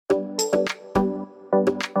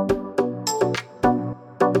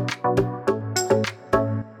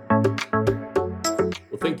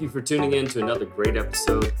Thank you for tuning in to another great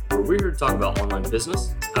episode where we're here to talk about online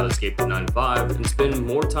business, how to escape the 9 to 5, and spend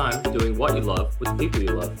more time doing what you love with people you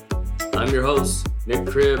love. I'm your host, Nick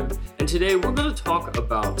Cribb, and today we're going to talk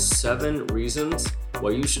about 7 reasons why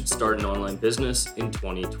you should start an online business in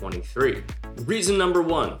 2023. Reason number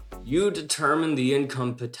 1, you determine the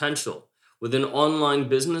income potential. With an online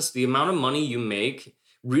business, the amount of money you make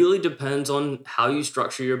really depends on how you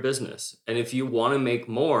structure your business. And if you want to make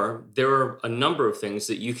more, there are a number of things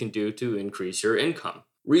that you can do to increase your income.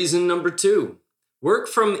 Reason number 2, work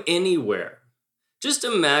from anywhere. Just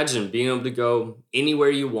imagine being able to go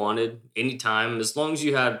anywhere you wanted, anytime, as long as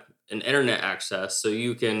you had an internet access so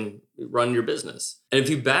you can run your business. And if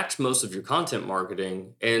you backed most of your content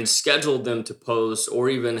marketing and scheduled them to post or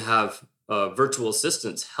even have virtual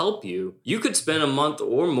assistants help you, you could spend a month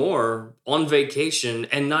or more on vacation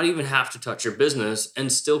and not even have to touch your business and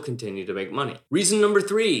still continue to make money. Reason number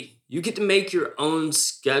 3, you get to make your own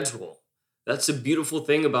schedule. That's a beautiful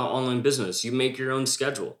thing about online business. You make your own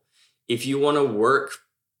schedule. If you want to work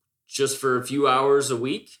just for a few hours a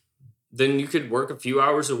week, then you could work a few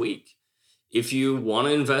hours a week. If you want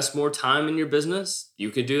to invest more time in your business, you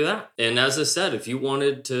could do that. And as I said, if you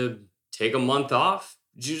wanted to take a month off,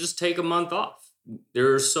 you just take a month off.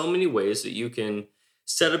 There are so many ways that you can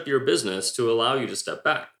set up your business to allow you to step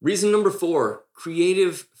back. Reason number 4,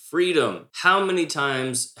 creative freedom. How many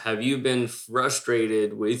times have you been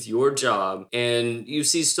frustrated with your job and you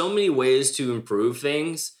see so many ways to improve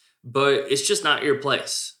things, but it's just not your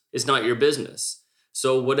place. It's not your business.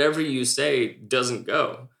 So whatever you say doesn't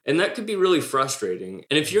go. And that could be really frustrating.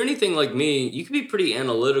 And if you're anything like me, you can be pretty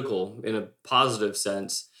analytical in a positive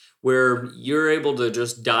sense, where you're able to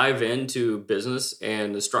just dive into business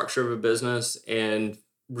and the structure of a business and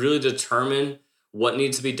really determine what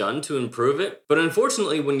needs to be done to improve it. But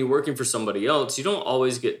unfortunately, when you're working for somebody else, you don't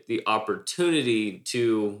always get the opportunity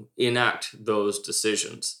to enact those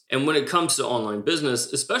decisions. And when it comes to online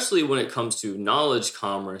business, especially when it comes to knowledge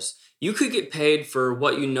commerce, you could get paid for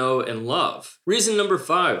what you know and love. Reason number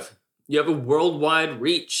 5, you have a worldwide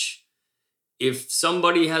reach. If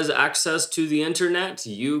somebody has access to the internet,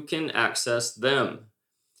 you can access them.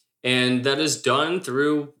 And that is done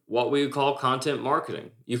through what we call content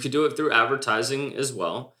marketing. You could do it through advertising as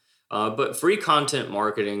well. But free content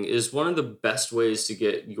marketing is one of the best ways to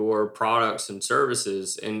get your products and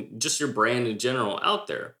services and just your brand in general out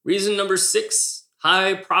there. Reason number 6,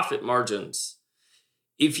 high profit margins.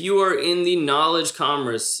 If you are in the knowledge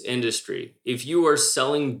commerce industry, if you are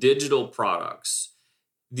selling digital products,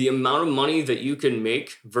 the amount of money that you can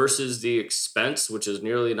make versus the expense, which is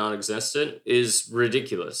nearly non-existent, is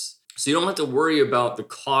ridiculous. So you don't have to worry about the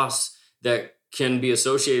costs that can be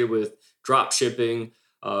associated with drop shipping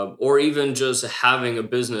or even just having a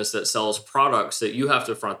business that sells products that you have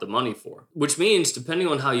to front the money for. Which means, depending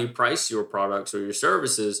on how you price your products or your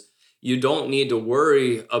services, you don't need to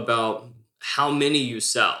worry about how many you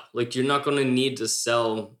sell. Like, you're not going to need to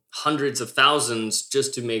sell hundreds of thousands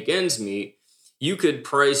just to make ends meet. You could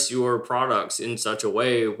price your products in such a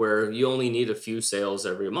way where you only need a few sales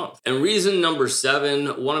every month. And reason number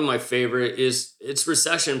 7, one of my favorite, is it's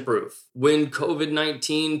recession proof. When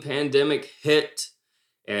COVID-19 pandemic hit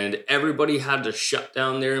and everybody had to shut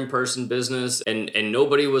down their in-person business and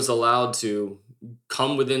nobody was allowed to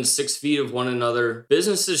come within 6 feet of one another,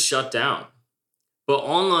 businesses shut down. But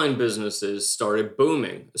online businesses started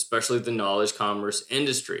booming, especially the knowledge commerce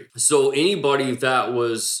industry. So anybody that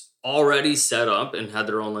was already set up and had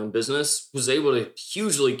their online business was able to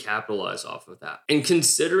hugely capitalize off of that. And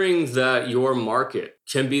considering that your market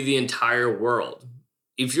can be the entire world,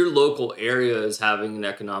 if your local area is having an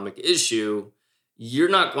economic issue, you're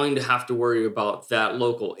not going to have to worry about that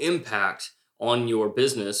local impact on your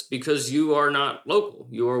business because you are not local,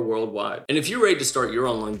 you are worldwide. And if you're ready to start your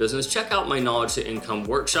online business, check out my Knowledge to Income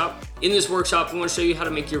workshop. In this workshop, I'm going to show you how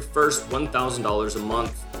to make your first $1,000 a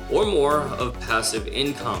month or more of passive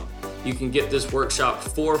income. You can get this workshop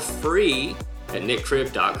for free at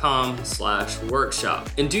nickcribb.com/workshop.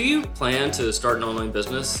 And do you plan to start an online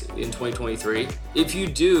business in 2023? If you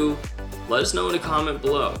do, let us know in a comment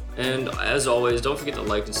below. And as always, don't forget to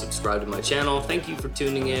like and subscribe to my channel. Thank you for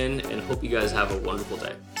tuning in and hope you guys have a wonderful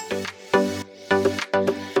day.